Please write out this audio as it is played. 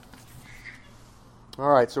All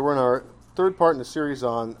right, so we're in our third part in the series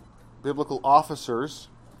on biblical officers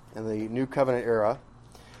in the New Covenant era.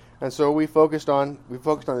 And so we focused on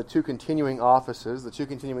the two continuing offices. The two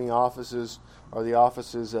continuing offices are the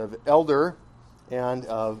offices of elder and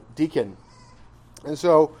of deacon. And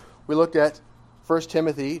so we looked at 1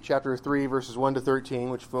 Timothy chapter 3 verses 1 to 13,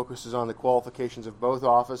 which focuses on the qualifications of both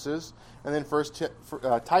offices, and then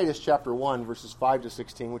Titus chapter 1 verses 5 to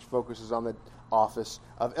 16, which focuses on the office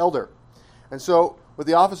of elder. And so, with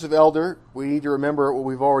the office of elder, we need to remember what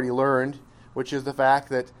we've already learned, which is the fact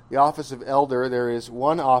that the office of elder, there is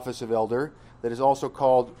one office of elder that is also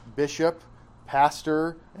called bishop,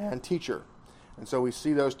 pastor, and teacher. And so we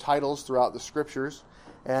see those titles throughout the Scriptures.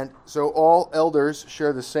 And so all elders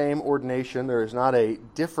share the same ordination. There is not a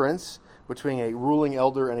difference between a ruling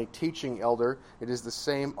elder and a teaching elder. It is the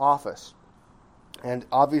same office. And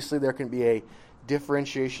obviously there can be a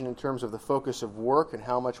differentiation in terms of the focus of work and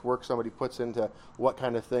how much work somebody puts into what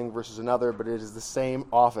kind of thing versus another, but it is the same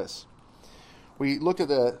office. We looked at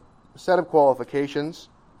the set of qualifications,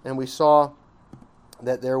 and we saw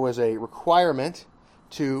that there was a requirement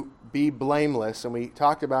to be blameless, and we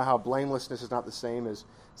talked about how blamelessness is not the same as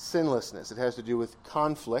sinlessness. It has to do with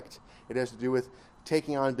conflict. It has to do with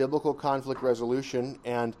taking on biblical conflict resolution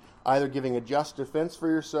and either giving a just defense for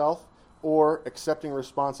yourself or accepting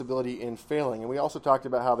responsibility in failing. And we also talked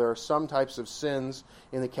about how there are some types of sins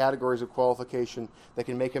in the categories of qualification that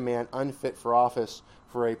can make a man unfit for office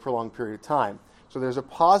for a prolonged period of time. So there's a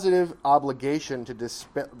positive obligation to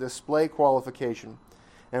display qualification.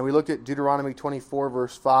 And we looked at Deuteronomy 24,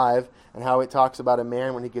 verse 5, and how it talks about a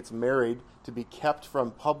man when he gets married to be kept from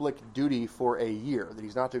public duty for a year, that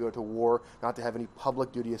he's not to go to war, not to have any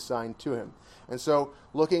public duty assigned to him. And so,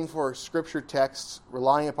 looking for Scripture texts,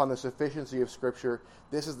 relying upon the sufficiency of Scripture,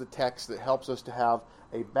 this is the text that helps us to have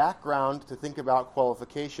a background to think about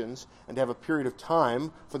qualifications and to have a period of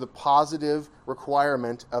time for the positive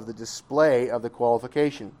requirement of the display of the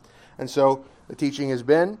qualification. And so, the teaching has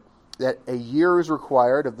been that a year is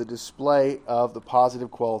required of the display of the positive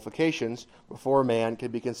qualifications before a man can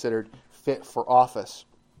be considered fit for office.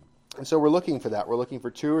 And so we're looking for that. We're looking for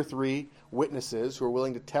 2 or 3 witnesses who are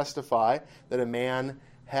willing to testify that a man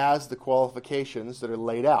has the qualifications that are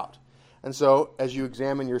laid out. And so as you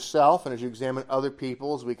examine yourself and as you examine other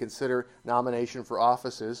people, as we consider nomination for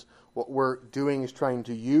offices, what we're doing is trying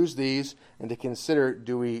to use these and to consider,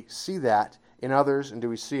 do we see that in others and do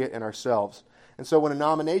we see it in ourselves? And so when a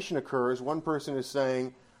nomination occurs, one person is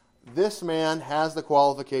saying, this man has the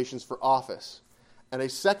qualifications for office. And a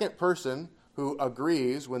second person who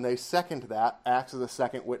agrees when they second that acts as a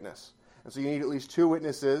second witness. And so you need at least 2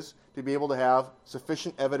 witnesses to be able to have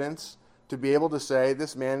sufficient evidence to be able to say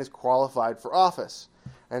this man is qualified for office.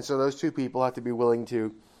 And so those 2 people have to be willing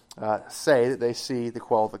to say that they see the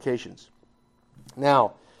qualifications.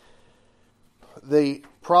 Now, the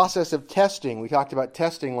process of testing, we talked about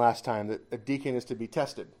testing last time, that a deacon is to be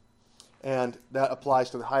tested. And that applies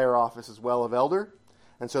to the higher office as well of elder.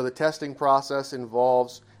 And so the testing process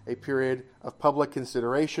involves a period of public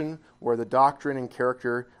consideration where the doctrine and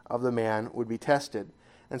character of the man would be tested.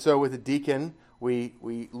 And so with a deacon, we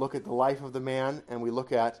look at the life of the man and we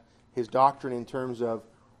look at his doctrine in terms of,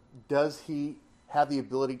 does he have the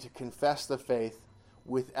ability to confess the faith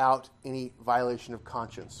without any violation of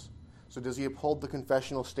conscience? So does he uphold the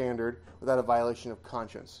confessional standard without a violation of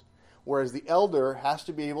conscience? Whereas the elder has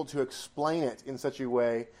to be able to explain it in such a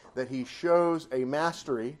way that he shows a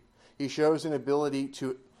mastery, he shows an ability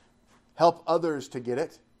to help others to get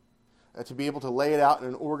it, to be able to lay it out in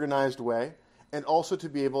an organized way, and also to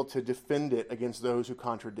be able to defend it against those who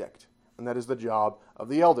contradict. And that is the job of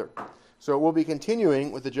the elder. So we'll be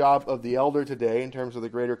continuing with the job of the elder today in terms of the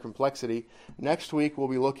greater complexity. Next week we'll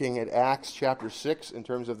be looking at Acts chapter 6 in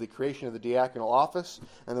terms of the creation of the diaconal office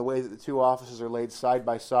and the way that the 2 offices are laid side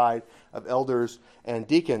by side of elders and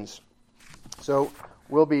deacons. So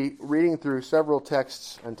we'll be reading through several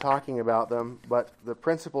texts and talking about them, but the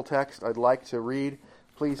principal text I'd like to read,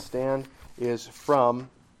 please stand, is from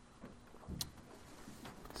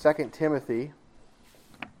 2 Timothy.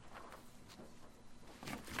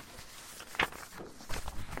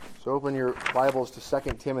 So open your Bibles to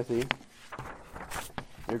 2 Timothy.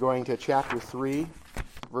 You're going to chapter 3,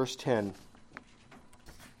 verse 10.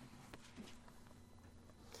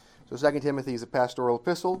 So 2 Timothy is a pastoral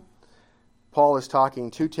epistle. Paul is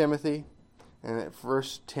talking to Timothy, and at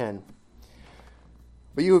verse 10.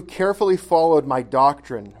 But you have carefully followed my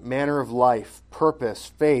doctrine, manner of life, purpose,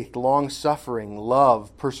 faith, long-suffering,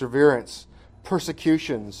 love, perseverance,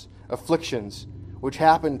 persecutions, afflictions, which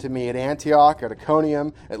happened to me at Antioch, at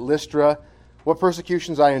Iconium, at Lystra, what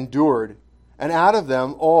persecutions I endured, and out of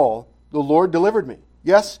them all the Lord delivered me.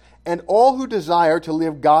 Yes, and all who desire to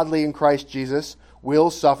live godly in Christ Jesus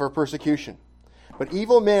will suffer persecution. But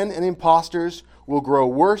evil men and impostors will grow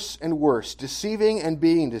worse and worse, deceiving and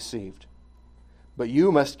being deceived. But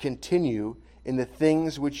you must continue in the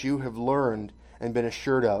things which you have learned and been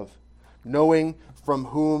assured of, knowing from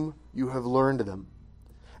whom you have learned them,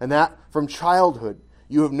 and that from childhood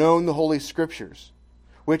you have known the Holy Scriptures,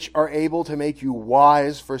 which are able to make you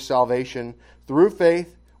wise for salvation through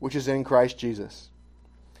faith which is in Christ Jesus.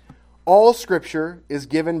 All Scripture is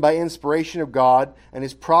given by inspiration of God and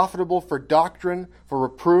is profitable for doctrine, for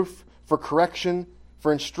reproof, for correction,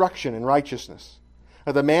 for instruction in righteousness,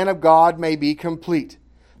 that the man of God may be complete,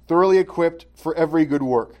 thoroughly equipped for every good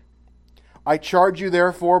work. I charge you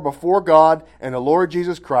therefore before God and the Lord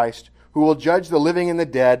Jesus Christ, who will judge the living and the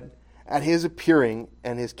dead at his appearing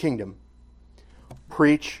and his kingdom.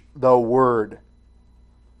 Preach the word.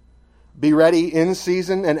 Be ready in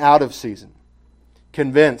season and out of season.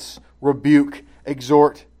 Convince, rebuke,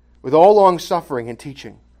 exhort, with all long-suffering and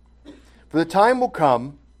teaching. For the time will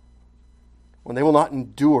come when they will not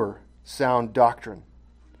endure sound doctrine,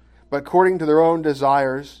 but according to their own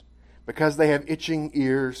desires, because they have itching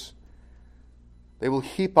ears, they will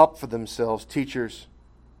heap up for themselves teachers,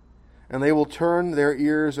 and they will turn their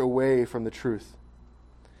ears away from the truth,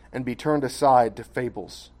 and be turned aside to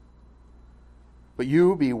fables. But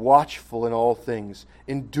you be watchful in all things,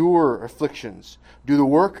 endure afflictions, do the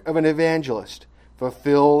work of an evangelist,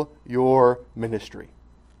 fulfill your ministry.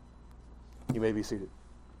 You may be seated.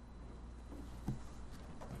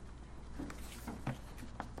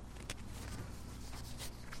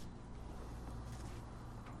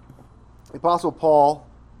 The Apostle Paul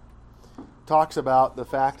talks about the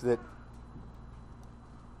fact that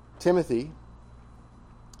Timothy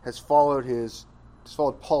has followed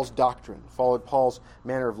Paul's doctrine, followed Paul's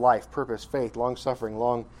manner of life, purpose, faith, long-suffering,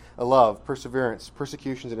 long love, perseverance,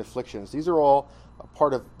 persecutions, and afflictions. These are all a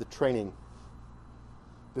part of the training.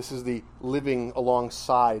 This is the living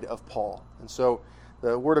alongside of Paul. And so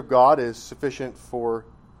the Word of God is sufficient for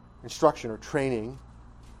instruction or training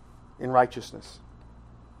in righteousness.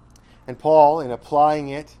 And Paul, in applying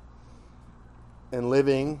it and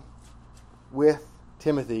living with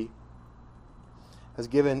Timothy, has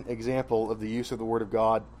given example of the use of the Word of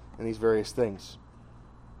God in these various things.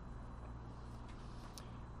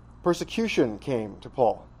 Persecution came to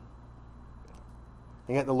Paul,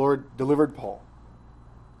 and yet the Lord delivered Paul.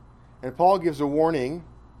 And Paul gives a warning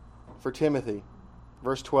for Timothy.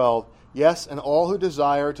 Verse 12, yes, and all who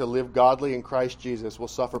desire to live godly in Christ Jesus will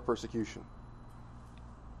suffer persecution.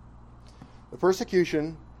 The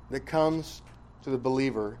persecution that comes to the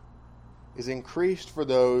believer is increased for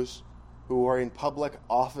those who are in public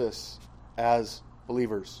office as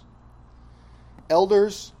believers.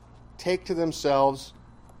 Elders take to themselves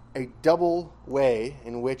a double way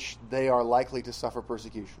in which they are likely to suffer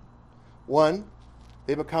persecution. One,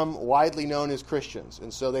 they become widely known as Christians,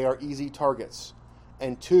 and so they are easy targets.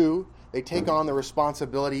 And two, they take on the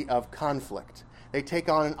responsibility of conflict. They take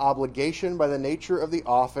on an obligation by the nature of the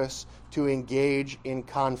office to engage in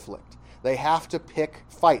conflict. They have to pick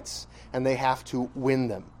fights, and they have to win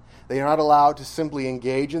them. They are not allowed to simply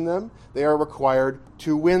engage in them. They are required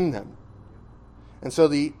to win them. And so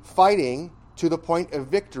the fighting to the point of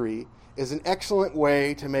victory is an excellent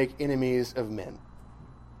way to make enemies of men.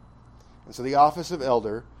 And so the office of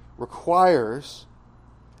elder requires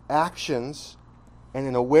actions and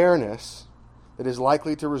an awareness that is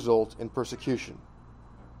likely to result in persecution.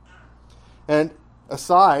 And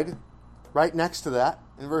aside, right next to that,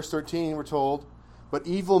 in verse 13, we're told, but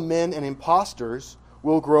evil men and impostors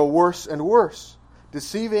will grow worse and worse,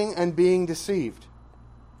 deceiving and being deceived.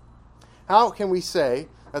 How can we say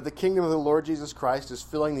that the kingdom of the Lord Jesus Christ is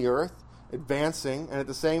filling the earth, advancing, and at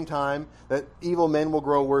the same time that evil men will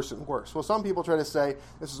grow worse and worse? Well, some people try to say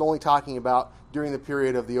this is only talking about during the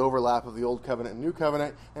period of the overlap of the Old Covenant and New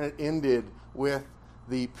Covenant, and it ended with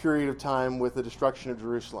the period of time with the destruction of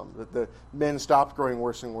Jerusalem, that the men stopped growing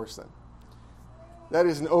worse and worse then. That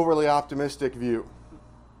is an overly optimistic view,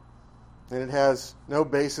 and it has no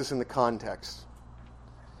basis in the context.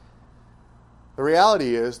 The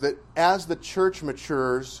reality is that as the church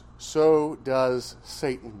matures, so does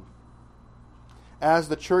Satan. As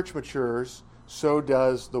the church matures, so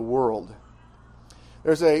does the world.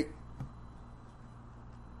 There's a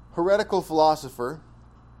heretical philosopher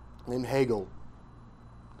named Hegel.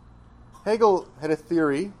 Hegel had a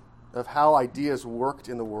theory of how ideas worked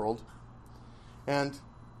in the world, and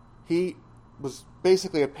he was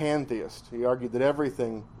basically a pantheist. He argued that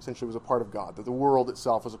everything essentially was a part of God, that the world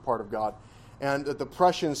itself was a part of God, and that the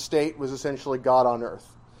Prussian state was essentially God on earth.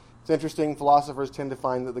 It's interesting, philosophers tend to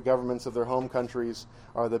find that the governments of their home countries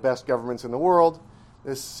are the best governments in the world.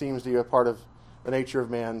 This seems to be a part of the nature of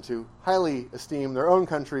man to highly esteem their own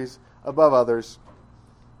countries above others.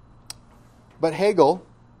 But Hegel,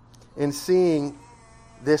 in seeing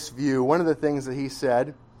this view, one of the things that he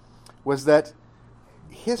said was that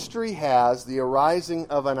history has the arising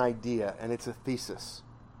of an idea, and it's a thesis.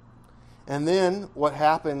 And then what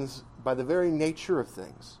happens by the very nature of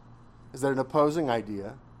things is that an opposing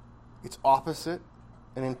idea, its opposite,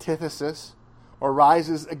 an antithesis,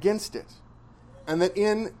 arises against it. And that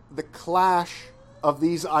in the clash of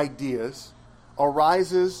these ideas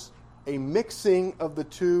arises a mixing of the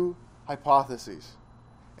two hypotheses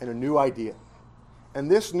and a new idea. And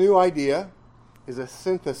this new idea is a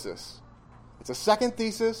synthesis. It's a second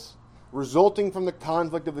thesis resulting from the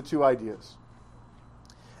conflict of the two ideas.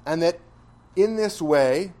 And that in this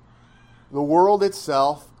way, the world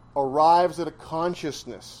itself arrives at a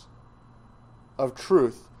consciousness of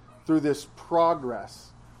truth through this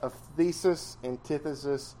progress of thesis,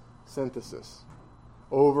 antithesis, synthesis,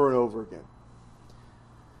 over and over again.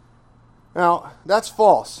 Now, that's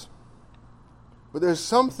false. But there's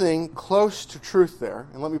something close to truth there,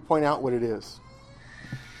 and let me point out what it is.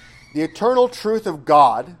 The eternal truth of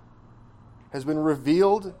God has been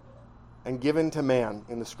revealed and given to man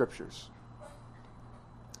in the Scriptures.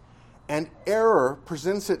 And error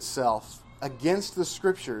presents itself against the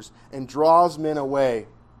Scriptures and draws men away.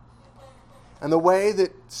 And the way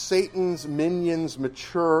that Satan's minions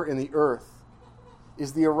mature in the earth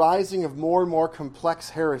is the arising of more and more complex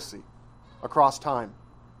heresy across time.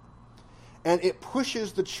 And it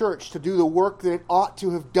pushes the church to do the work that it ought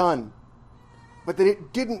to have done, but that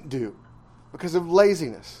it didn't do because of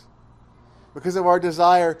laziness, because of our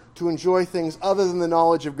desire to enjoy things other than the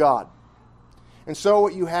knowledge of God. And so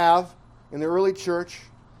what you have in the early church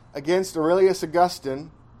against Aurelius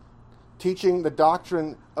Augustine teaching the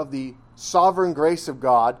doctrine of the sovereign grace of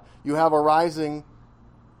God, you have arising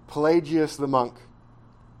Pelagius the monk,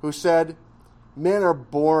 who said, men are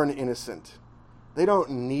born innocent. They don't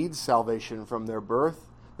need salvation from their birth.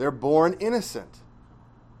 They're born innocent.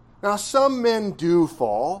 Now, some men do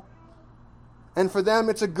fall, and for them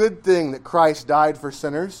it's a good thing that Christ died for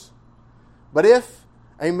sinners. But if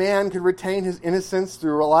a man could retain his innocence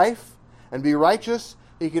through life and be righteous,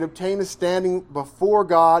 he could obtain a standing before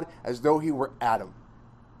God as though he were Adam.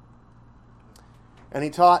 And he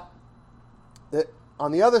taught that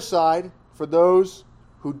on the other side, for those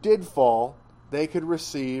who did fall, they could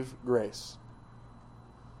receive grace.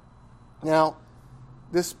 Now,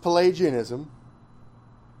 this Pelagianism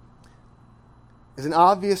is an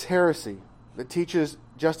obvious heresy that teaches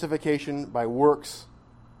justification by works.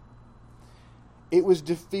 It was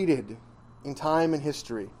defeated in time and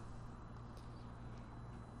history.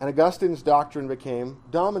 And Augustine's doctrine became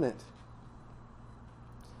dominant.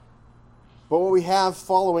 But what we have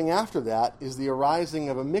following after that is the arising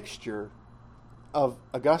of a mixture of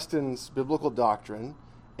Augustine's biblical doctrine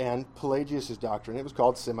and Pelagius' doctrine. It was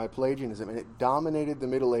called semi-Pelagianism, and it dominated the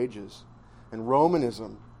Middle Ages. And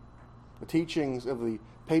Romanism, the teachings of the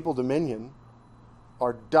papal dominion,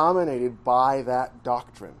 are dominated by that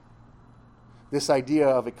doctrine. This idea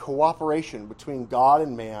of a cooperation between God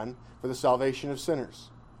and man for the salvation of sinners.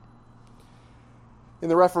 In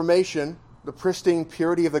the Reformation, the pristine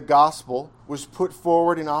purity of the gospel was put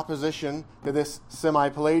forward in opposition to this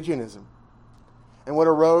semi-Pelagianism. And what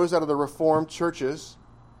arose out of the Reformed churches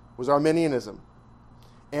was Arminianism.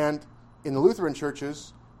 And in the Lutheran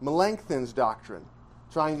churches, Melanchthon's doctrine,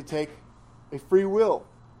 trying to take a free will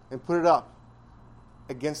and put it up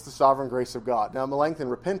against the sovereign grace of God. Now, Melanchthon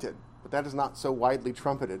repented, but that is not so widely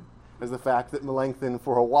trumpeted as the fact that Melanchthon,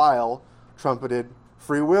 for a while, trumpeted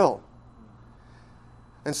free will.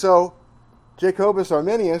 And so, Jacobus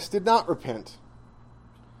Arminius did not repent.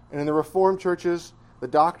 And in the Reformed churches, the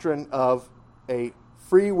doctrine of a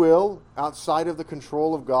free will outside of the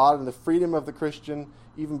control of God and the freedom of the Christian,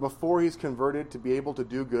 even before he's converted, to be able to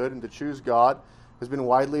do good and to choose God, has been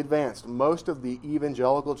widely advanced. Most of the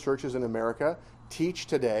evangelical churches in America teach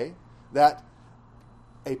today that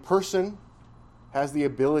a person has the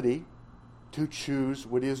ability to choose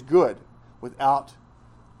what is good without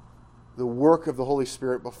the work of the Holy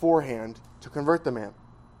Spirit beforehand to convert the man.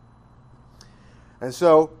 And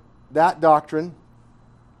so that doctrine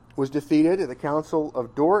was defeated at the Council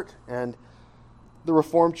of Dort, and the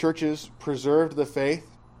Reformed churches preserved the faith.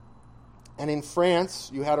 And in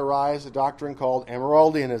France, you had arise a doctrine called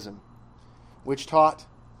Amyraldianism, which taught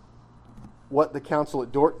what the Council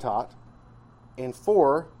at Dort taught in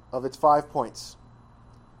 4 of its 5 points.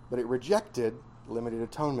 But it rejected limited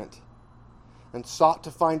atonement and sought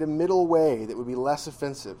to find a middle way that would be less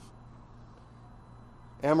offensive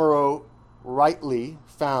Amaro rightly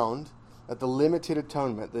found that the limited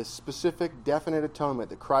atonement, the specific, definite atonement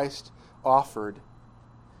that Christ offered,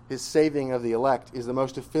 his saving of the elect, is the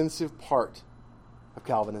most offensive part of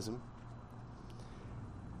Calvinism.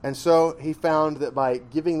 And so he found that by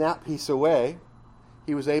giving that piece away,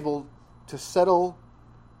 he was able to settle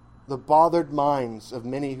the bothered minds of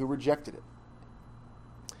many who rejected it.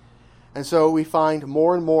 And so we find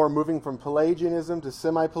more and more moving from Pelagianism to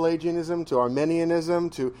semi-Pelagianism to Arminianism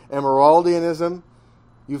to Emeraldianism.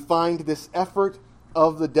 You find this effort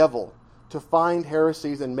of the devil to find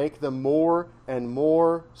heresies and make them more and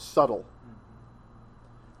more subtle.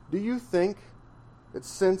 Do you think that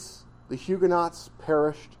since the Huguenots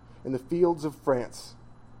perished in the fields of France,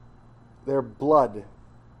 their blood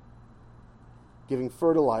giving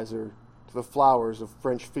fertilizer to the flowers of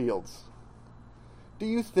French fields, do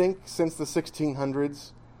you think since the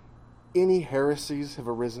 1600s any heresies have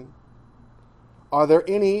arisen? Are there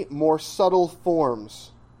any more subtle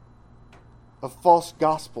forms of false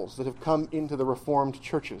gospels that have come into the Reformed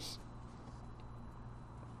churches?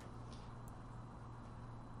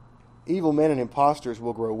 Evil men and impostors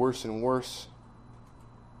will grow worse and worse,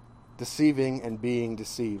 deceiving and being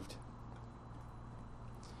deceived.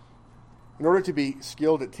 In order to be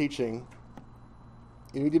skilled at teaching,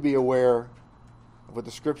 you need to be aware of what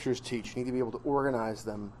the Scriptures teach. You need to be able to organize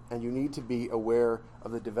them, and you need to be aware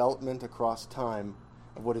of the development across time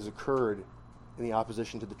of what has occurred in the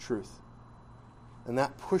opposition to the truth. And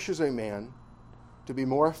that pushes a man to be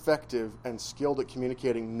more effective and skilled at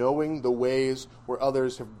communicating, knowing the ways where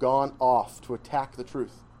others have gone off to attack the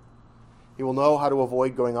truth. He will know how to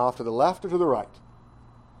avoid going off to the left or to the right.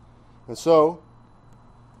 And so,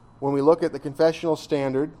 when we look at the confessional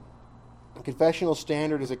standard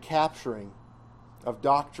is a capturing of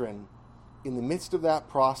doctrine in the midst of that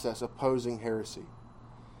process opposing heresy.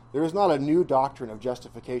 There is not a new doctrine of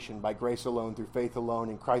justification by grace alone, through faith alone,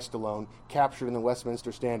 in Christ alone, captured in the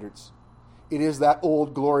Westminster Standards. It is that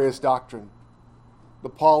old glorious doctrine, the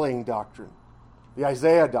Pauline doctrine, the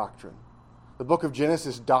Isaiah doctrine, the book of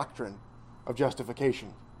Genesis doctrine of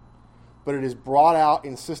justification. But it is brought out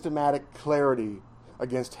in systematic clarity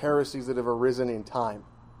against heresies that have arisen in time.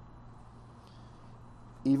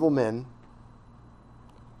 Evil men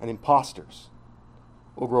and impostors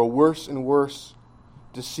will grow worse and worse,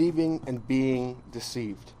 deceiving and being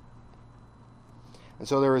deceived. And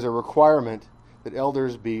so there is a requirement that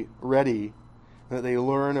elders be ready and that they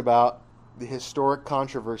learn about the historic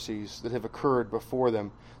controversies that have occurred before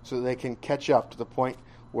them so that they can catch up to the point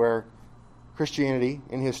where Christianity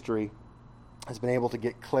in history has been able to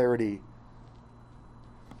get clarity.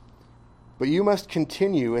 But you must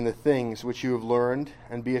continue in the things which you have learned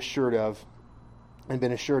and be assured of, and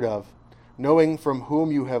been assured of, knowing from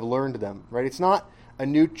whom you have learned them. Right? It's not a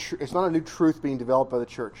new truth being developed by the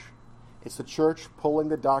church. It's the church pulling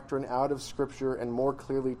the doctrine out of Scripture and more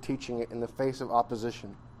clearly teaching it in the face of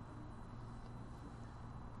opposition.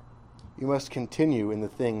 You must continue in the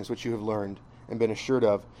things which you have learned and been assured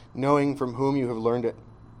of, knowing from whom you have learned it,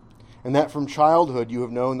 and that from childhood you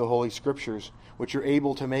have known the Holy Scriptures, which are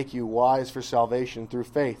able to make you wise for salvation through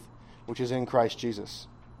faith, which is in Christ Jesus.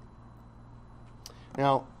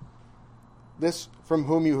 Now, this from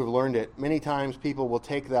whom you have learned it, many times people will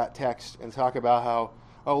take that text and talk about how,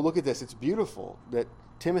 oh, look at this, it's beautiful that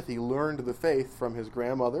Timothy learned the faith from his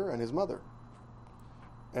grandmother and his mother.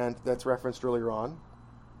 And that's referenced earlier on.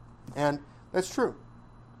 And that's true.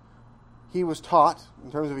 He was taught,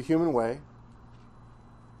 in terms of a human way,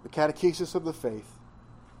 the catechesis of the faith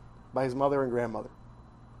by his mother and grandmother.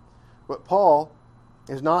 But Paul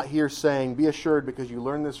is not here saying, be assured because you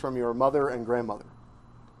learned this from your mother and grandmother.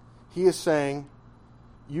 He is saying,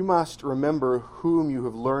 you must remember whom you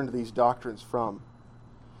have learned these doctrines from.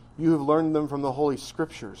 You have learned them from the Holy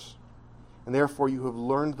Scriptures, and therefore you have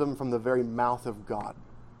learned them from the very mouth of God.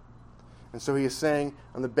 And so he is saying,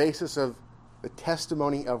 on the basis of the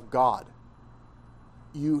testimony of God,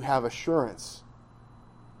 you have assurance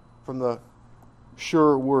from the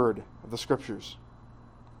sure word of the Scriptures.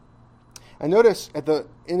 And notice at the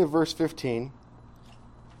end of verse 15,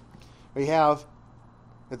 we have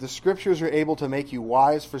that the Scriptures are able to make you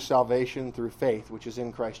wise for salvation through faith, which is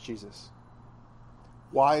in Christ Jesus.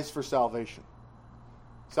 Wise for salvation.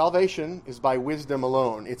 Salvation is by wisdom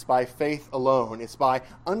alone. It's by faith alone. It's by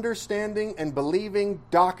understanding and believing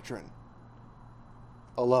doctrine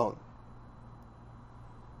alone.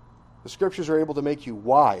 The Scriptures are able to make you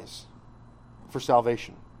wise for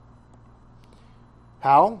salvation.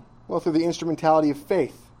 How? Well, through the instrumentality of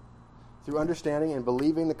faith, through understanding and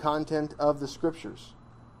believing the content of the Scriptures.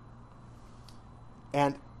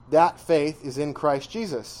 And that faith is in Christ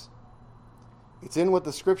Jesus. It's in what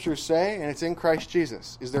the Scriptures say, and it's in Christ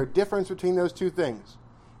Jesus. Is there a difference between those two things?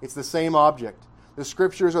 It's the same object. The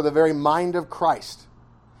Scriptures are the very mind of Christ.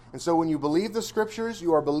 And so when you believe the Scriptures,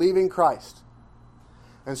 you are believing Christ.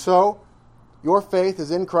 And so, your faith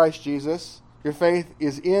is in Christ Jesus. Your faith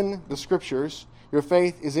is in the Scriptures. Your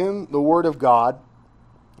faith is in the Word of God.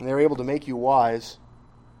 And they're able to make you wise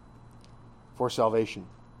for salvation.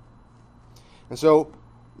 And so,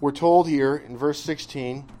 we're told here in verse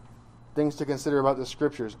 16, things to consider about the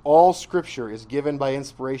Scriptures. All Scripture is given by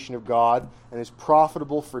inspiration of God and is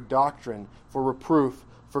profitable for doctrine, for reproof,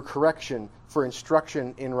 for correction, for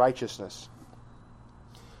instruction in righteousness.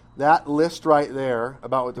 That list right there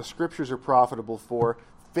about what the Scriptures are profitable for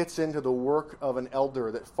fits into the work of an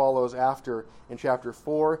elder that follows after in chapter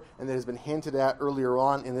 4 and that has been hinted at earlier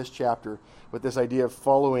on in this chapter with this idea of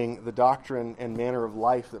following the doctrine and manner of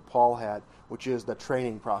life that Paul had, which is the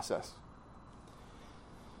training process.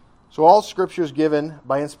 So all Scripture is given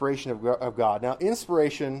by inspiration of God. Now,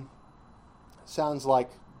 inspiration sounds like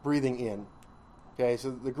breathing in. Okay, so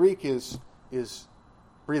the Greek is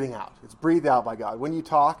breathing out. It's breathed out by God. When you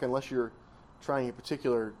talk, unless you're trying a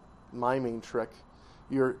particular miming trick,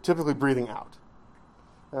 you're typically breathing out.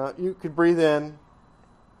 You could breathe in,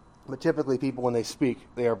 but typically people, when they speak,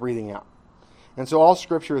 they are breathing out. And so all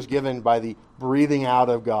Scripture is given by the breathing out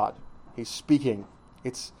of God. He's speaking.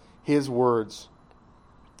 It's His words.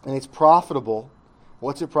 And it's profitable.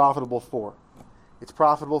 What's it profitable for? It's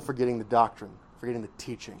profitable for getting the doctrine, for getting the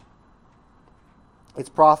teaching. It's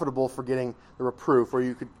profitable for getting the reproof, or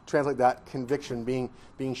you could translate that conviction,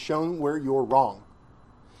 being shown where you're wrong.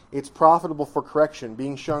 It's profitable for correction,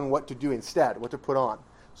 being shown what to do instead, what to put on.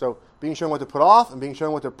 So being shown what to put off and being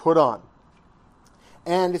shown what to put on.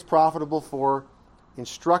 And it's profitable for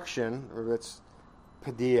instruction, or it's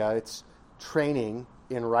paideia, it's training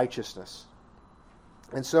in righteousness.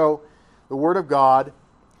 And so the Word of God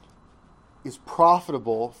is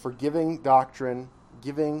profitable for giving doctrine,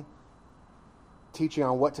 giving teaching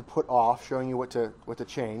on what to put off, showing you what to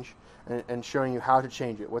change, and showing you how to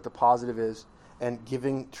change it, what the positive is, and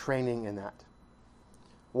giving training in that.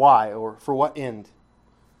 Why, or for what end?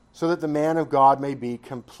 So that the man of God may be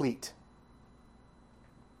complete.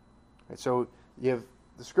 And so the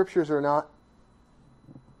Scriptures are not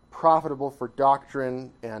profitable for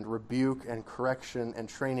doctrine and rebuke and correction and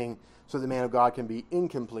training so the man of God can be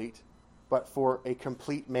incomplete, but for a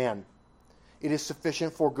complete man. It is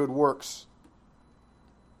sufficient for good works,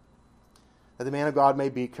 that the man of God may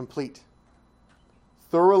be complete,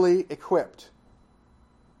 thoroughly equipped,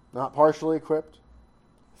 not partially equipped,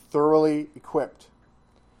 thoroughly equipped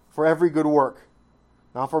for every good work,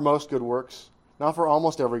 not for most good works, not for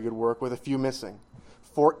almost every good work, with a few missing,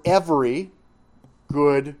 for every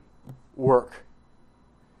good work.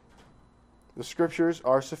 The Scriptures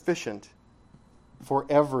are sufficient for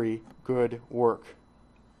every good work.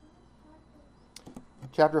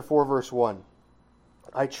 Chapter 4, verse 1.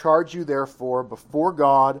 I charge you, therefore, before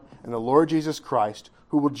God and the Lord Jesus Christ,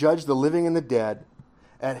 who will judge the living and the dead,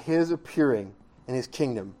 at His appearing in His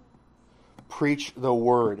kingdom. Preach the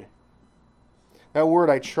word. That word,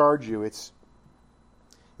 I charge you, it's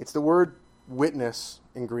the word witness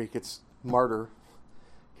in Greek. It's martyr.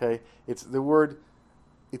 Okay? It's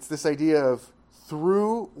this idea of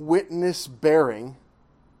through witness bearing,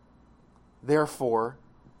 therefore,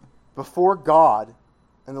 before God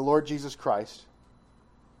and the Lord Jesus Christ,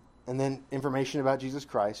 and then information about Jesus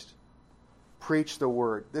Christ, preach the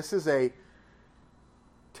word. This is a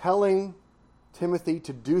telling Timothy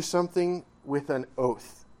to do something with an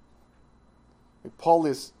oath. Paul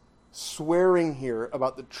is swearing here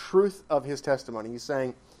about the truth of his testimony. He's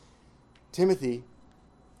saying, Timothy,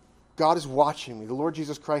 God is watching me. The Lord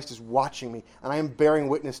Jesus Christ is watching me, and I am bearing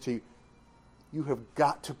witness to you. You have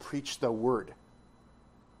got to preach the word.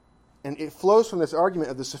 And it flows from this argument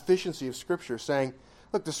of the sufficiency of Scripture, saying,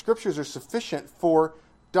 look, the Scriptures are sufficient for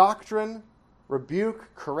doctrine,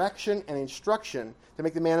 rebuke, correction, and instruction to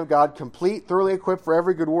make the man of God complete, thoroughly equipped for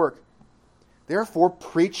every good work. Therefore,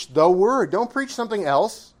 preach the word. Don't preach something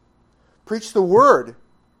else. Preach the word.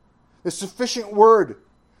 The sufficient word.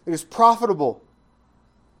 It is profitable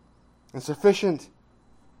and sufficient.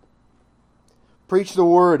 Preach the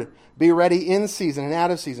word. Be ready in season and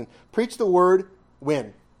out of season. Preach the word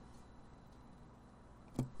when?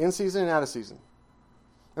 In season and out of season.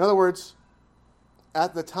 In other words,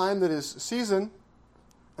 at the time that is season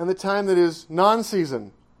and the time that is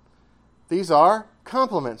non-season. These are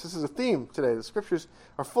complements. This is a theme today. The Scriptures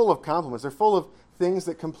are full of complements. They're full of things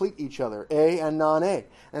that complete each other, A and non-A.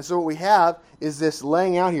 And so what we have is this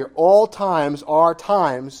laying out here. All times are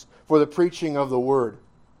times for the preaching of the Word.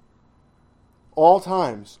 All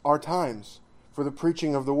times are times for the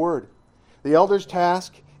preaching of the word. The elder's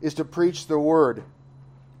task is to preach the word,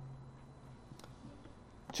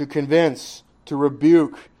 to convince, to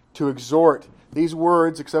rebuke, to exhort. These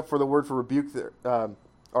words, except for the word for rebuke,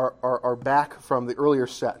 are back from the earlier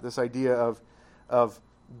set. This idea of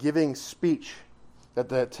giving speech that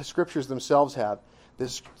the Scriptures themselves have.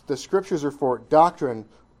 The Scriptures are for doctrine,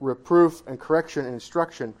 reproof, and correction and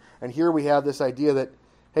instruction. And here we have this idea that,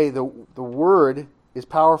 hey, the Word is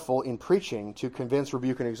powerful in preaching to convince,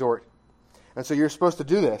 rebuke, and exhort. And so you're supposed to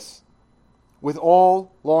do this with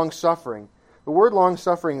all long-suffering. The word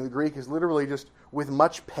long-suffering in the Greek is literally just with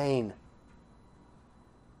much pain.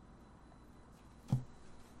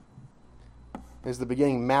 Is the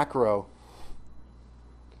beginning macro.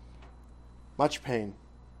 Much pain.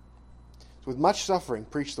 So with much suffering,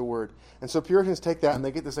 preach the word. And so Puritans take that and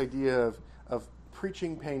they get this idea of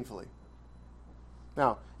preaching painfully.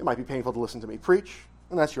 Now, it might be painful to listen to me preach,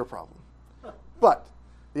 and that's your problem. But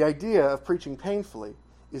the idea of preaching painfully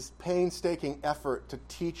is painstaking effort to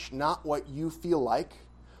teach not what you feel like,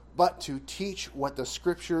 but to teach what the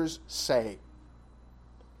Scriptures say.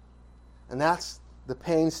 And that's the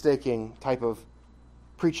painstaking type of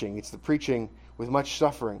preaching. It's the preaching with much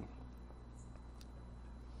suffering.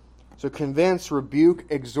 So convince, rebuke,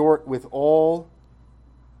 exhort with all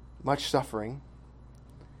much suffering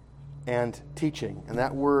and teaching. And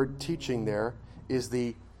that word teaching there is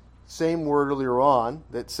the same word earlier on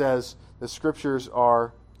that says the Scriptures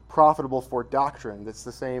are profitable for doctrine. That's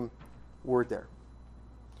the same word there.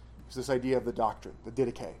 It's this idea of the doctrine, the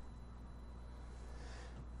didache.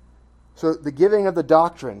 So the giving of the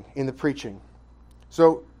doctrine in the preaching.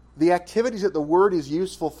 So the activities that the word is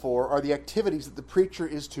useful for are the activities that the preacher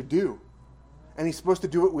is to do. And he's supposed to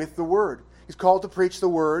do it with the word. He's called to preach the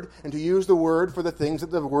word and to use the word for the things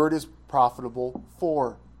that the word is profitable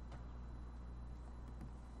for.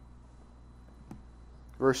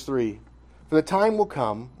 Verse 3. For the time will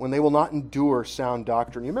come when they will not endure sound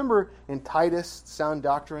doctrine. You remember in Titus, sound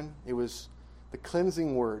doctrine? It was the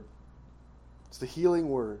cleansing word. It's the healing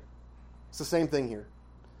word. It's the same thing here.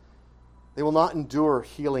 They will not endure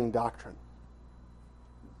healing doctrine.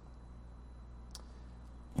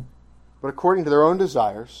 But according to their own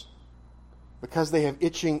desires, because they have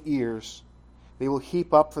itching ears, they will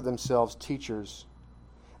heap up for themselves teachers,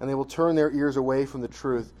 and they will turn their ears away from the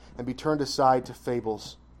truth and be turned aside to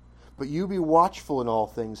fables. But you be watchful in all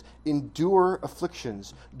things, endure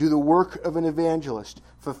afflictions, do the work of an evangelist,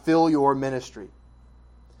 fulfill your ministry.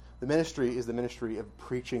 The ministry is the ministry of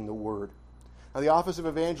preaching the word. Now, the office of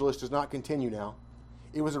evangelist does not continue now.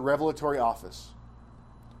 It was a revelatory office.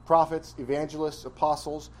 Prophets, evangelists,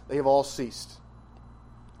 apostles, they have all ceased.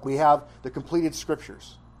 We have the completed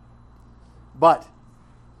Scriptures. But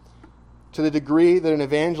to the degree that an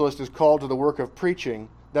evangelist is called to the work of preaching,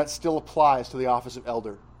 that still applies to the office of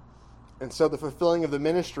elder. And so the fulfilling of the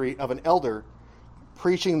ministry of an elder,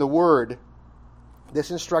 preaching the word,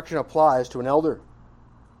 this instruction applies to an elder.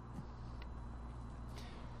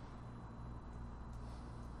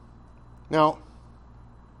 Now,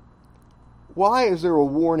 why is there a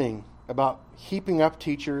warning about heaping up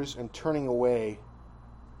teachers and turning away,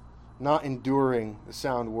 not enduring the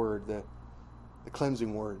sound word, the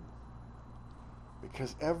cleansing word?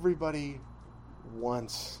 Because everybody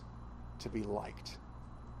wants to be liked.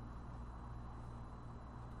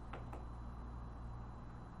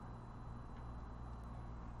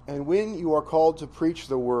 And when you are called to preach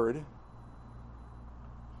the word,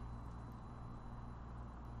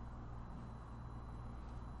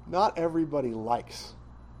 not everybody likes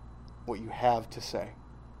what you have to say.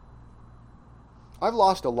 I've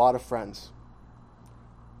lost a lot of friends.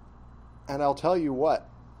 And I'll tell you what,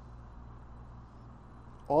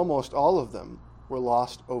 almost all of them were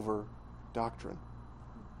lost over doctrine.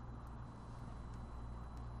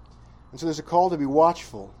 And so there's a call to be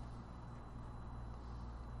watchful.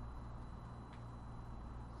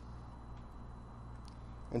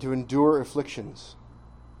 And to endure afflictions,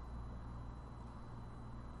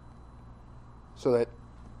 so that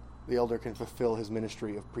the elder can fulfill his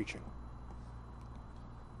ministry of preaching.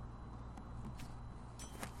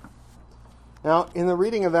 Now, in the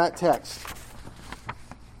reading of that text,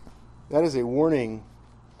 that is a warning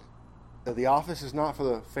that the office is not for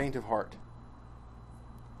the faint of heart.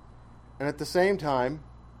 And at the same time,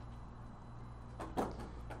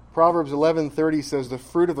 Proverbs 11:30 says, "The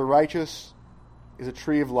fruit of the righteous is a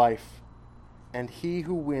tree of life, and he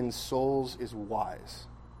who wins souls is wise."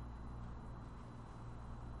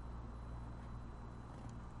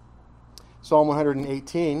 Psalm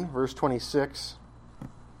 118, verse 26,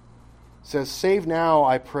 says, "Save now,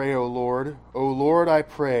 I pray, O Lord. O Lord, I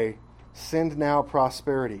pray, send now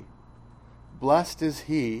prosperity. Blessed is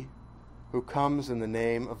he who comes in the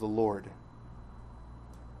name of the Lord.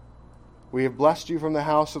 We have blessed you from the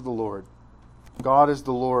house of the Lord. God is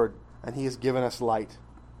the Lord, and he has given us light.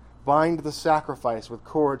 Bind the sacrifice with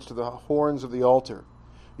cords to the horns of the altar.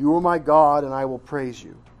 You are my God, and I will praise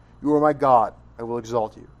you. You are my God, I will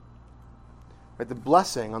exalt you. Right, the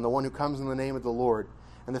blessing on the one who comes in the name of the Lord,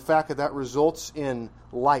 and the fact that that results in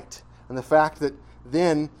light, and the fact that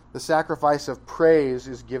then the sacrifice of praise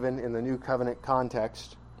is given in the new covenant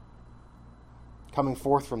context, coming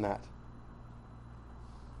forth from that.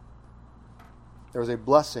 There is a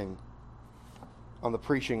blessing on the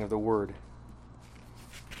preaching of the word.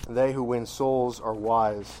 They who win souls are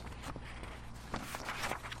wise.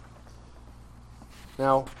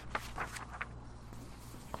 Now,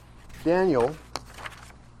 Daniel,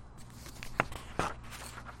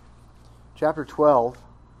 chapter 12,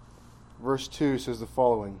 verse 2 says the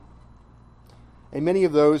following: And many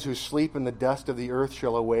of those who sleep in the dust of the earth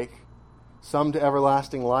shall awake, some to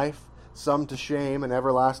everlasting life, some to shame and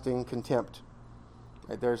everlasting contempt.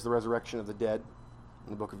 Right, there's the resurrection of the dead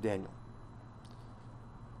in the book of Daniel.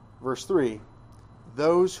 Verse 3,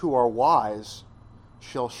 Those who are wise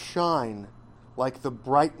shall shine like the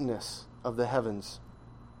brightness of the heavens,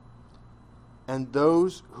 and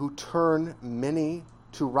those who turn many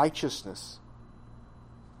to righteousness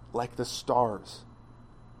like the stars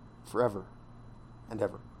forever and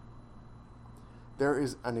ever. There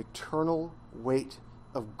is an eternal weight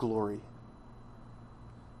of glory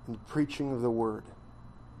in the preaching of the word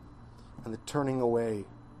and the turning away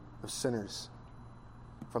of sinners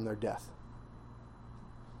from their death.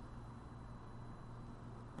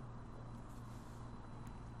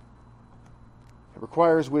 It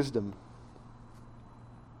requires wisdom,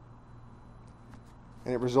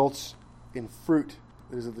 and it results in fruit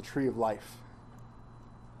that is of the tree of life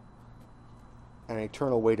and an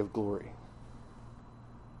eternal weight of glory.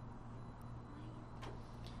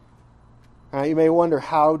 Now you may wonder,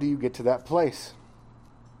 how do you get to that place?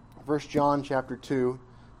 1 John chapter 2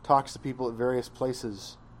 talks to people at various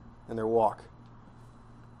places in their walk.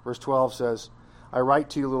 Verse 12 says, I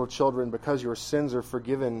write to you, little children, because your sins are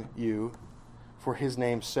forgiven you for his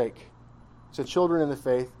name's sake. So children in the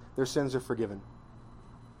faith, their sins are forgiven.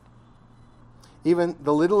 Even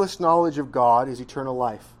the littlest knowledge of God is eternal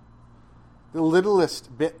life. The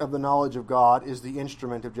littlest bit of the knowledge of God is the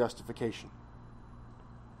instrument of justification.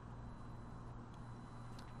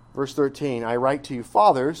 Verse 13, I write to you,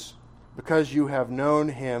 fathers, because you have known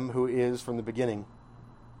him who is from the beginning.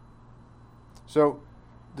 So,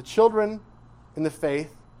 the children in the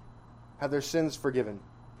faith have their sins forgiven.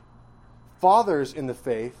 Fathers in the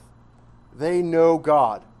faith, they know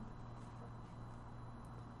God.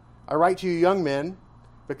 I write to you, young men,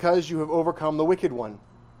 because you have overcome the wicked one.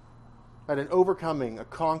 Right, an overcoming, a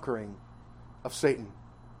conquering of Satan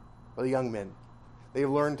by the young men. They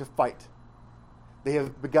have learned to fight. They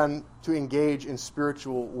have begun to engage in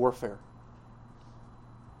spiritual warfare.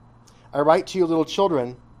 I write to you, little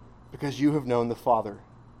children, because you have known the Father.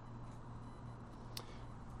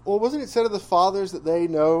 Well, wasn't it said of the fathers that they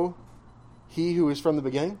know he who is from the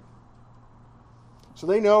beginning? So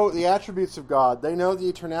they know the attributes of God. They know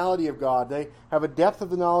the eternality of God. They have a depth of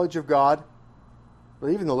the knowledge of God.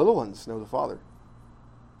 But even the little ones know the Father.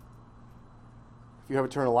 If you have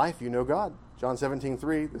eternal life, you know God. John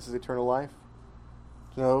 17:3, this is eternal life.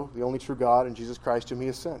 To know the only true God and Jesus Christ whom he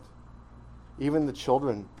has sent. Even the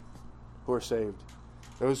children who are saved,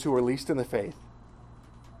 those who are least in the faith,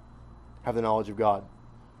 have the knowledge of God.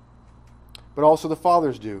 But also the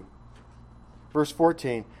fathers do. Verse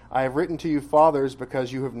 14, I have written to you, fathers,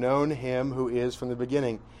 because you have known him who is from the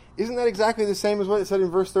beginning. Isn't that exactly the same as what it said in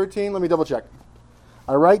verse 13? Let me double check.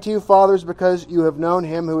 I write to you, fathers, because you have known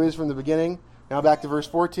him who is from the beginning. Now back to verse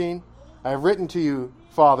 14. I have written to you,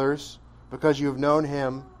 fathers, because you have known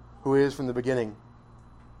him who is from the beginning.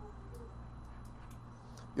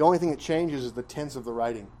 The only thing that changes is the tense of the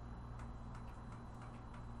writing.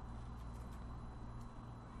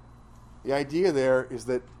 The idea there is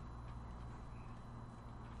that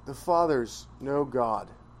the fathers know God.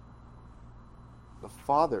 The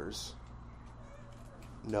fathers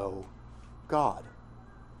know God.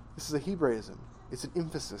 This is a Hebraism. It's an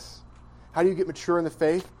emphasis. How do you get mature in the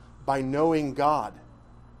faith? By knowing God.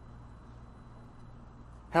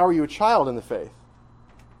 How are you a child in the faith?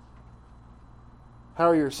 How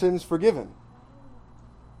are your sins forgiven?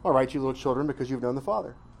 All right, you little children, because you've known the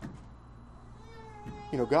Father.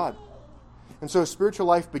 You know God. And so spiritual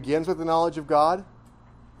life begins with the knowledge of God.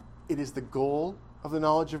 It is the goal of the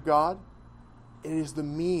knowledge of God. It is the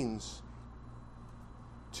means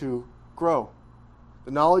to grow.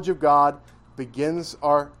 The knowledge of God begins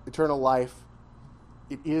our eternal life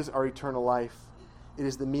It is our eternal life. It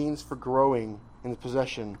is the means for growing in the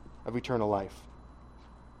possession of eternal life.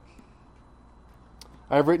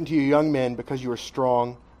 I have written to you, young men, because you are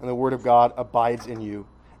strong, and the word of God abides in you,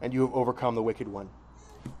 and you have overcome the wicked one.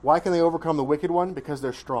 Why can they overcome the wicked one? Because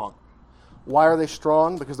they're strong. Why are they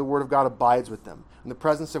strong? Because the word of God abides with them, and the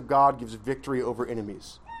presence of God gives victory over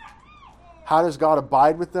enemies. How does God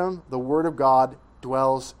abide with them? The word of God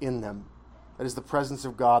dwells in them. That is the presence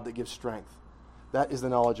of God that gives strength. That is the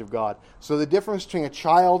knowledge of God. So the difference between a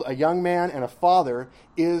child, a young man, and a father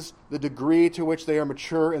is the degree to which they are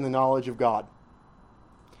mature in the knowledge of God.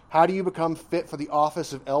 How do you become fit for the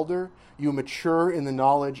office of elder? You mature in the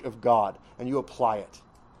knowledge of God, and you apply it.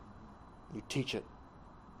 You teach it.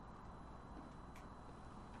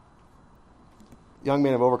 Young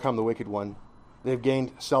men have overcome the wicked one. They've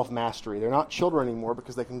gained self-mastery. They're not children anymore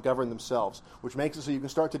because they can govern themselves, which makes it so you can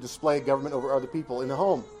start to display government over other people in the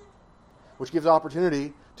home, which gives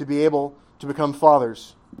opportunity to be able to become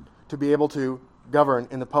fathers, to be able to govern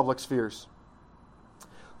in the public spheres.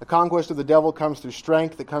 The conquest of the devil comes through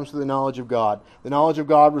strength. It comes through the knowledge of God. The knowledge of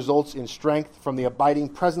God results in strength from the abiding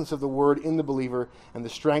presence of the Word in the believer, and the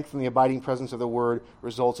strength from the abiding presence of the Word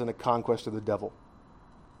results in the conquest of the devil.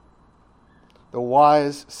 The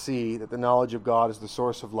wise see that the knowledge of God is the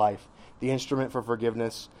source of life, the instrument for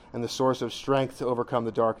forgiveness, and the source of strength to overcome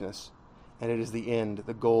the darkness, and it is the end,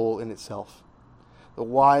 the goal in itself. The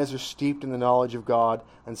wise are steeped in the knowledge of God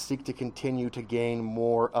and seek to continue to gain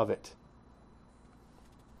more of it.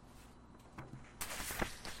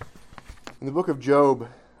 In the book of Job,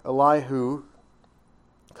 Elihu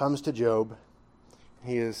comes to Job.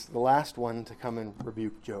 He is the last one to come and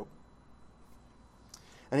rebuke Job.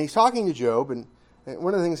 And he's talking to Job, and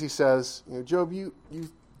one of the things he says, Job, you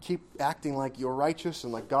keep acting like you're righteous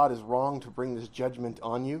and like God is wrong to bring this judgment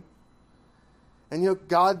on you. And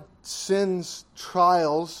God sends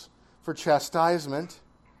trials for chastisement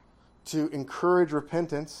to encourage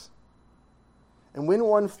repentance. And when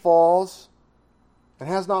one falls and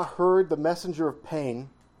has not heard the messenger of pain,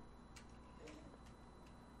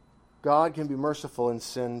 God can be merciful and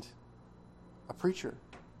send a preacher.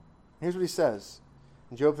 Here's what he says.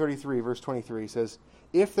 In Job 33, verse 23, he says,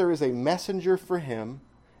 if there is a messenger for him,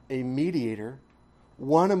 a mediator,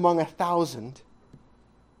 one among 1,000,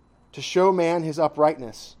 to show man his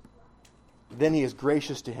uprightness, then he is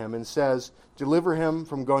gracious to him and says, deliver him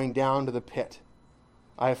from going down to the pit.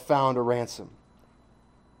 I have found a ransom.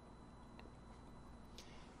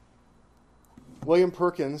 William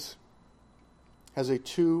Perkins has a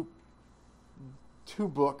two-book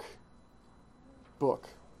book.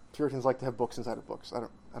 Puritans like to have books inside of books. I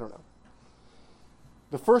don't know.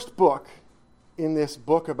 The first book in this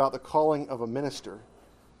book about the calling of a minister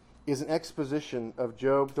is an exposition of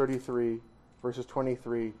Job 33, verses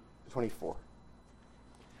 23 to 24.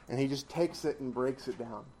 And he just takes it and breaks it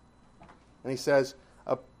down. And he says,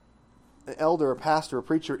 an elder, a pastor, a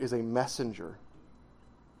preacher is a messenger.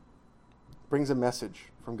 Brings a message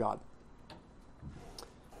from God.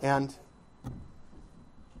 And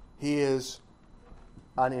he is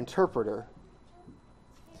an interpreter.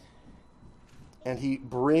 And he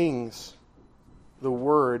brings the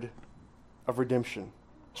word of redemption.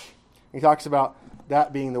 He talks about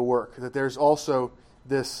that being the work, that there's also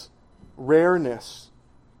this rareness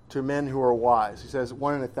to men who are wise. He says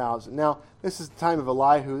 1 in 1,000. Now, this is the time of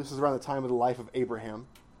Elihu. This is around the time of the life of Abraham.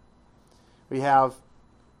 We have,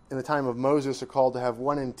 in the time of Moses, are called to have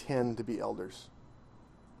 1 in 10 to be elders.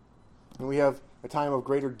 And we have a time of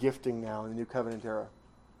greater gifting now in the New Covenant era.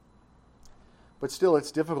 But still,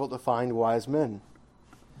 it's difficult to find wise men.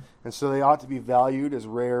 And so they ought to be valued as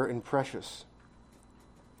rare and precious.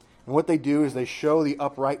 And what they do is they show the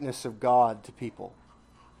uprightness of God to people.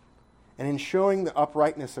 And in showing the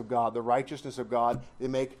uprightness of God, the righteousness of God, they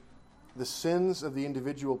make the sins of the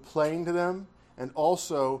individual plain to them and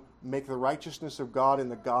also make the righteousness of God in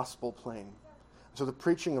the gospel plain. So the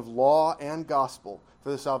preaching of law and gospel for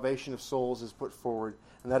the salvation of souls is put forward,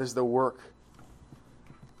 and that is the work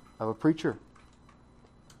of a preacher.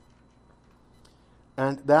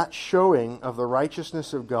 And that showing of the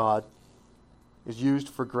righteousness of God is used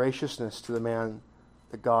for graciousness to the man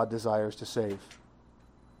that God desires to save.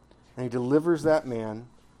 And he delivers that man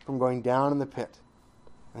from going down in the pit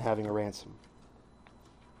and having a ransom.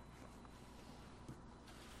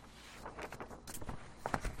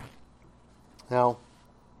 Now,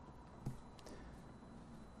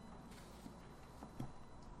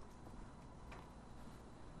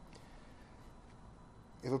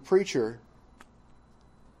 if a preacher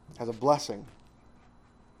has a blessing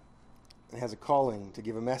and has a calling to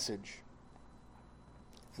give a message,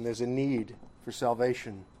 and there's a need for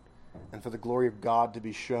salvation and for the glory of God to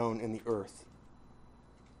be shown in the earth.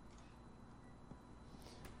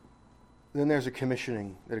 Then there's a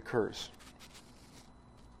commissioning that occurs.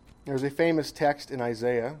 There's a famous text in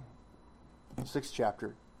Isaiah, 6th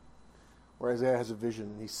chapter, where Isaiah has a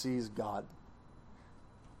vision and he sees God.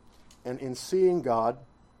 And in seeing God,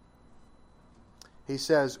 he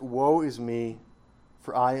says, "Woe is me,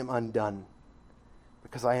 for I am undone,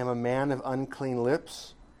 because I am a man of unclean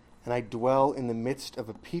lips, and I dwell in the midst of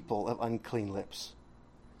a people of unclean lips.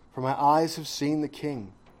 For my eyes have seen the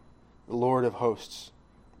King, the Lord of hosts."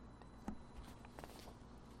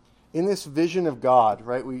 In this vision of God,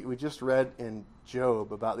 right, we just read in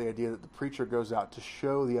Job about the idea that the preacher goes out to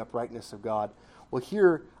show the uprightness of God. Well,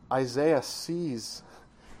 here Isaiah sees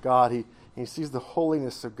God. He sees the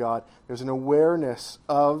holiness of God. There's an awareness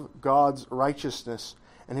of God's righteousness,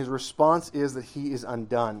 and his response is that he is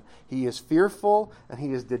undone. He is fearful, and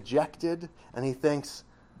he is dejected, and he thinks,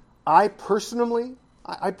 I personally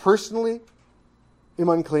am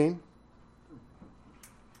unclean,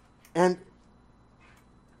 and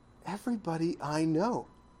everybody I know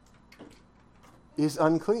is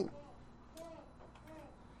unclean.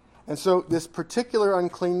 And so this particular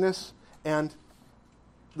uncleanness and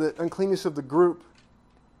the uncleanness of the group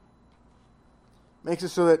makes it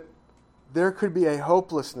so that there could be a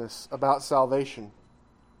hopelessness about salvation.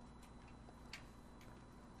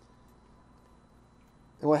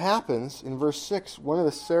 And what happens in verse 6, one of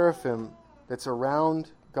the seraphim that's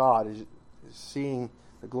around God is seeing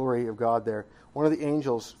the glory of God there. One of the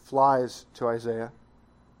angels flies to Isaiah,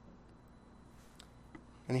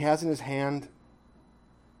 and he has in his hand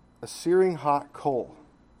a searing hot coal,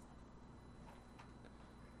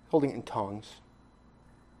 holding it in tongs.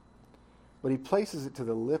 But he places it to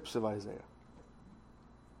the lips of Isaiah.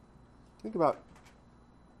 Think about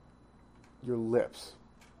your lips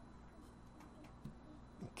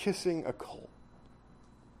kissing a coal.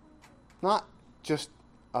 Not just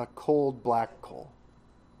a cold black coal.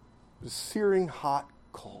 A searing hot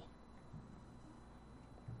coal.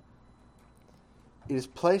 It is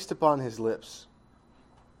placed upon his lips.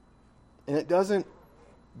 And it doesn't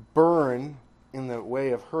burn in the way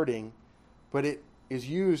of hurting, but it is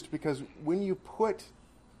used because when you put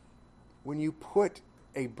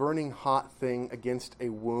a burning hot thing against a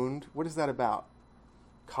wound, what is that about?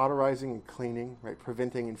 Cauterizing and cleaning, right?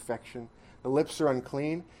 Preventing infection. The lips are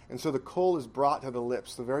unclean, and so the coal is brought to the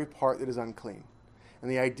lips, the very part that is unclean. And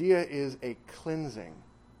the idea is a cleansing.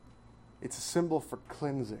 It's a symbol for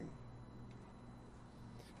cleansing.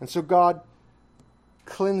 And so God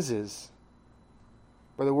cleanses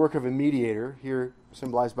by the work of a mediator, here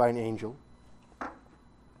symbolized by an angel.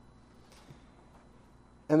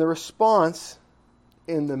 And the response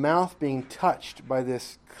in the mouth being touched by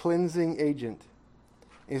this cleansing agent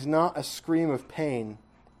is not a scream of pain,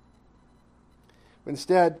 but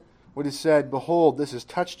instead what is said, "Behold, this has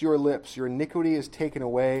touched your lips, your iniquity is taken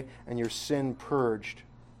away, and your sin purged."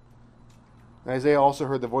 And Isaiah also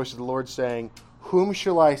heard the voice of the Lord saying, "Whom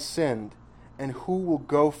shall I send, and who will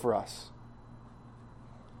go for us?"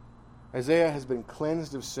 Isaiah has been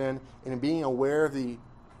cleansed of sin, and in being aware of the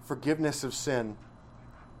forgiveness of sin,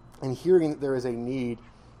 and hearing that there is a need,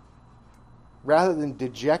 rather than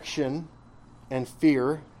dejection and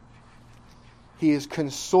fear, he is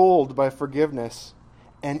consoled by forgiveness.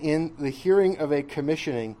 And in the hearing of a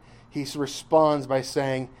commissioning, he responds by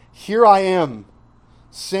saying, "Here I am,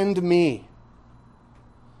 send me."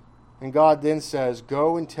 And God then says,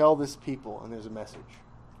 "Go and tell this people," and there's a message.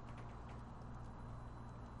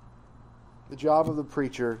 The job of the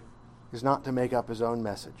preacher is not to make up his own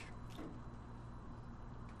message.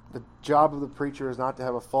 The job of the preacher is not to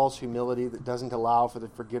have a false humility that doesn't allow for the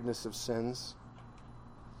forgiveness of sins.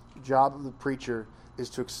 The job of the preacher is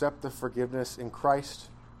to accept the forgiveness in Christ,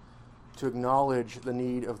 to acknowledge the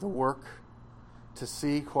need of the work, to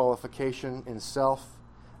see qualification in self,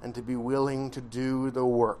 and to be willing to do the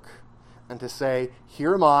work, and to say,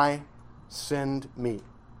 "Here am I, send me."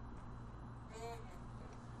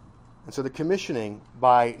 And so the commissioning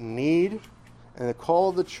by need and the call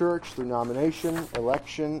of the church through nomination,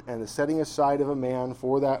 election, and the setting aside of a man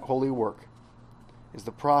for that holy work is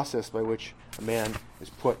the process by which a man is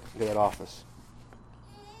put into that office.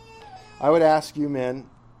 I would ask you men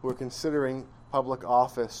who are considering public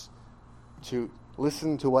office to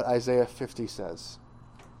listen to what Isaiah 50 says.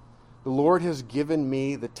 "The Lord has given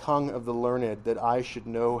me the tongue of the learned, that I should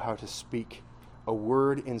know how to speak a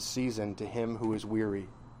word in season to him who is weary.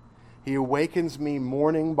 He awakens me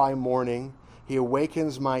morning by morning. He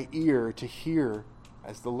awakens my ear to hear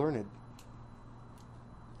as the learned.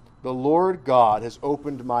 The Lord God has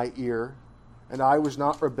opened my ear, and I was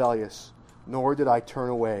not rebellious, nor did I turn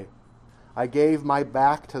away. I gave my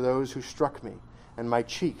back to those who struck me, and my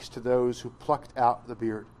cheeks to those who plucked out the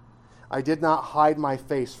beard. I did not hide my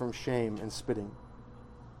face from shame and spitting.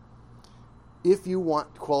 If you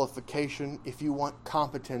want qualification, if you want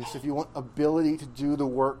competence, if you want ability to do the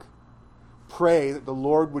work, pray that the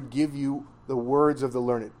Lord would give you the words of the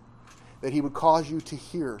learned, that he would cause you to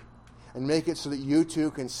hear and make it so that you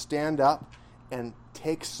too can stand up and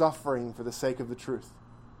take suffering for the sake of the truth,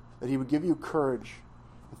 that he would give you courage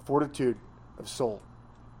and fortitude of soul.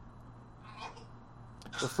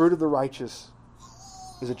 The fruit of the righteous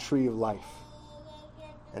is a tree of life,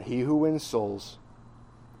 and he who wins souls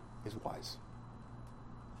is wise.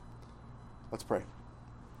 Let's pray.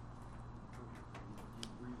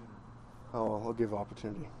 Oh, I'll give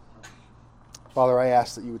opportunity. Father, I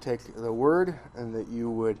ask that you would take the word and that you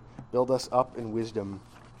would build us up in wisdom,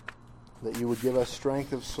 that you would give us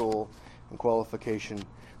strength of soul and qualification, that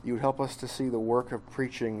you would help us to see the work of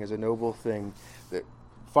preaching as a noble thing, that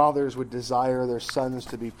fathers would desire their sons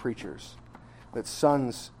to be preachers, that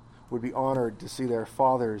sons would be honored to see their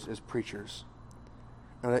fathers as preachers,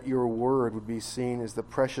 and that your word would be seen as the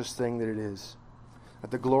precious thing that it is,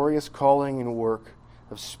 that the glorious calling and work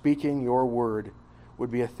of speaking your word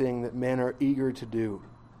would be a thing that men are eager to do,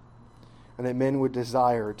 and that men would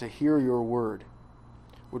desire to hear your word,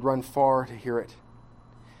 would run far to hear it,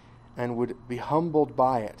 and would be humbled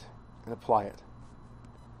by it and apply it.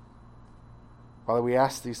 Father, we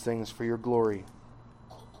ask these things for your glory.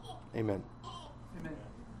 Amen. Amen.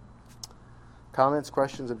 Comments,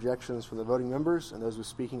 questions, objections from the voting members and those with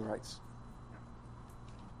speaking rights?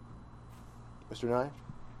 Mr. Nye?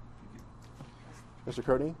 Mr.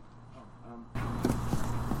 Courtney?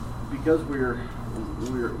 Because we're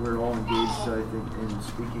all engaged, I think, in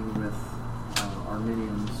speaking with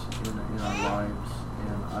Arminians in our lives,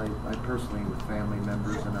 and I personally, with family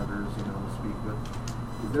members and others, speak with.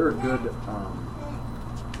 Is there a good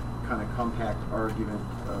kind of compact argument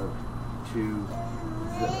to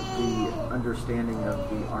the understanding of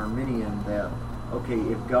the Arminian that, okay,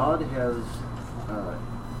 if God has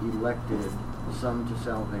elected some to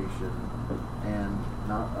salvation and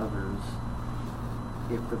not others,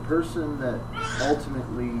 if the person that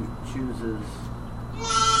ultimately chooses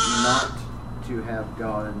not to have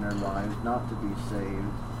God in their lives, not to be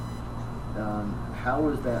saved, how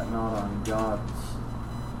is that not on God's?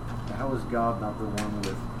 How is God not the one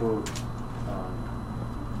with, quote,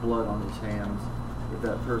 blood on his hands if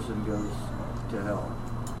that person goes to hell?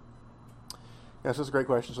 Yes, that's a great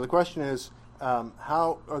question. So the question is,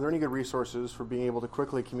 how are there any good resources for being able to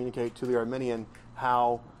quickly communicate to the Arminian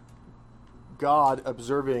how God,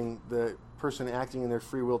 observing the person acting in their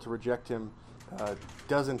free will to reject him,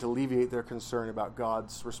 doesn't alleviate their concern about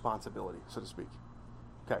God's responsibility, so to speak?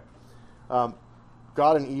 Okay.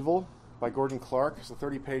 God and Evil by Gordon Clark. It's a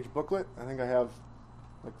 30-page booklet. I think I have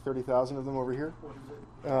like 30,000 of them over here.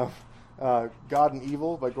 God and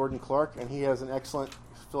Evil by Gordon Clark, and he has an excellent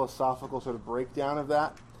philosophical sort of breakdown of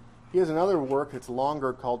that. He has another work that's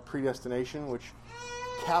longer called Predestination, which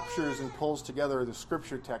captures and pulls together the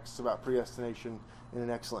scripture texts about predestination in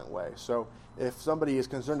an excellent way. So if somebody is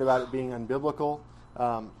concerned about it being unbiblical,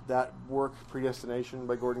 that work, Predestination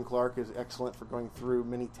by Gordon Clark, is excellent for going through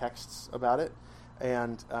many texts about it.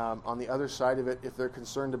 And on the other side of it, if they're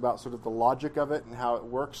concerned about sort of the logic of it and how it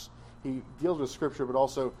works, he deals with scripture but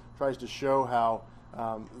also tries to show how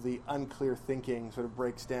the unclear thinking sort of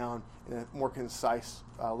breaks down in a more concise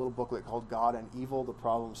little booklet called God and Evil, The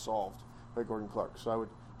Problem Solved by Gordon Clark. So I would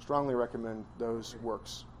strongly recommend those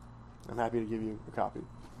works. I'm happy to give you a copy.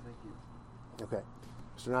 Thank you. Okay.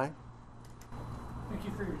 Mr. Nye? Thank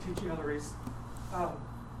you for your teaching on the race.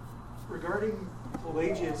 Regarding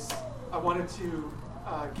Pelagius, I wanted to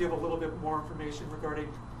give a little bit more information regarding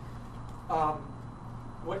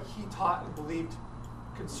what he taught and believed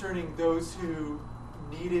concerning those who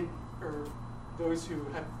needed, or those who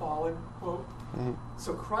had fallen, quote. Mm-hmm.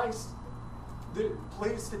 So Christ,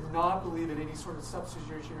 Pelagius did not believe in any sort of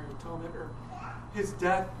substitutionary atonement, or his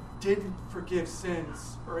death didn't forgive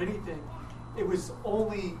sins or anything. It was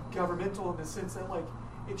only governmental in the sense that, like,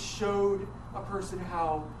 it showed a person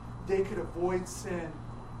how they could avoid sin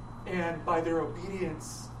and by their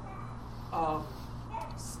obedience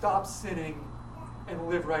stop sinning and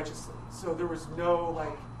live righteously. So there was no,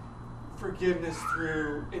 like, forgiveness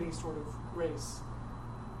through any sort of grace.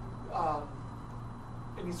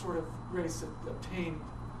 Any sort of grace obtained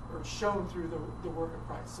or shown through the work of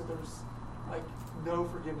Christ. So there's, like, no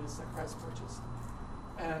forgiveness that Christ purchased.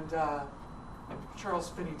 And Charles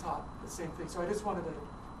Finney taught the same thing. So I just wanted to,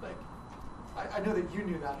 like, I know that you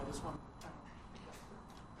knew that. I just wanted to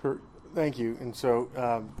Sure. Thank you. And so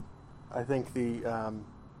I think the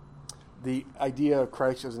The idea of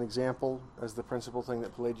Christ as an example, as the principal thing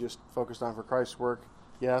that Pelagius focused on for Christ's work,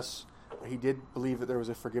 yes, he did believe that there was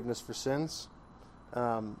a forgiveness for sins,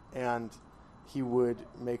 and he would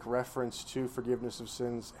make reference to forgiveness of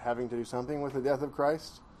sins having to do something with the death of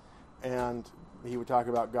Christ, and he would talk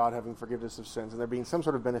about God having forgiveness of sins and there being some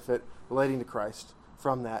sort of benefit relating to Christ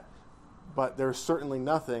from that. But there's certainly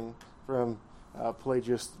nothing from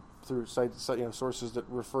Pelagius through sources that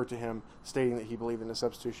refer to him stating that he believed in the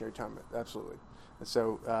substitutionary atonement. Absolutely. And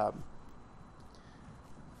so,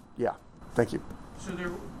 yeah, thank you. So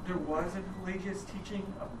there was a Pelagius teaching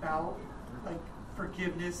about like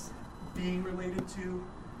forgiveness being related to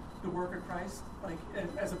the work of Christ, like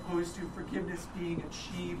as opposed to forgiveness being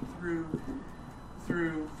achieved through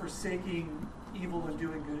forsaking evil and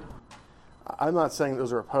doing good. I'm not saying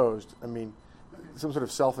those are opposed. I mean, some sort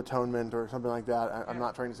of self-atonement or something like that. I'm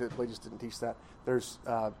not trying to say that Pelagius didn't teach that. There's,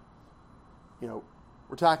 we're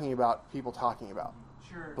talking about people talking about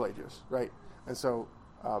Pelagius, right? And so,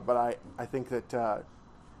 but I think that,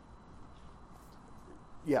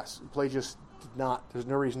 yes, Pelagius did not, there's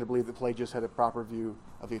no reason to believe that Pelagius had a proper view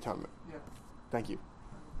of the atonement. Yeah. Thank you.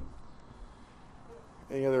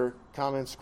 Any other comments?